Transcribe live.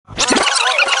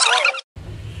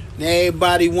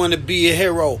Everybody wanna be a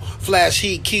hero. Flash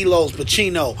heat, kilos,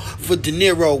 Pacino. For De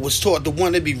Niro, was taught to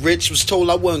wanna be rich. Was told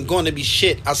I wasn't gonna be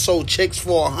shit. I sold chicks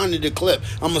for 100 a clip.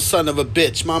 I'm a son of a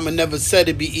bitch. Mama never said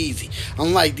it'd be easy.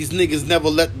 Unlike these niggas, never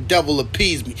let the devil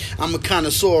appease me. I'm a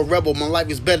connoisseur rebel. My life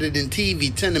is better than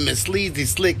TV. Tenement sleazy,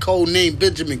 slick, cold name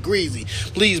Benjamin Greasy.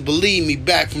 Please believe me,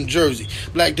 back from Jersey.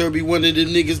 Black Derby, one of the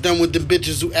niggas done with the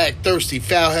bitches who act thirsty.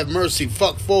 Foul have mercy.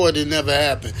 Fuck forward, it never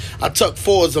happened. I tuck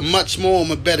forwards a much more.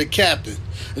 I'm a better captain.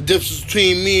 The difference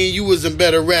between me and you isn't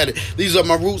better at it. These are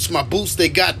my roots, my boots, they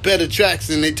got better tracks.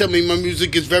 And they tell me my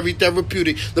music is very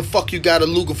therapeutic. The fuck you got a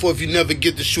Luger for if you never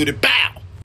get to shoot it? Bow!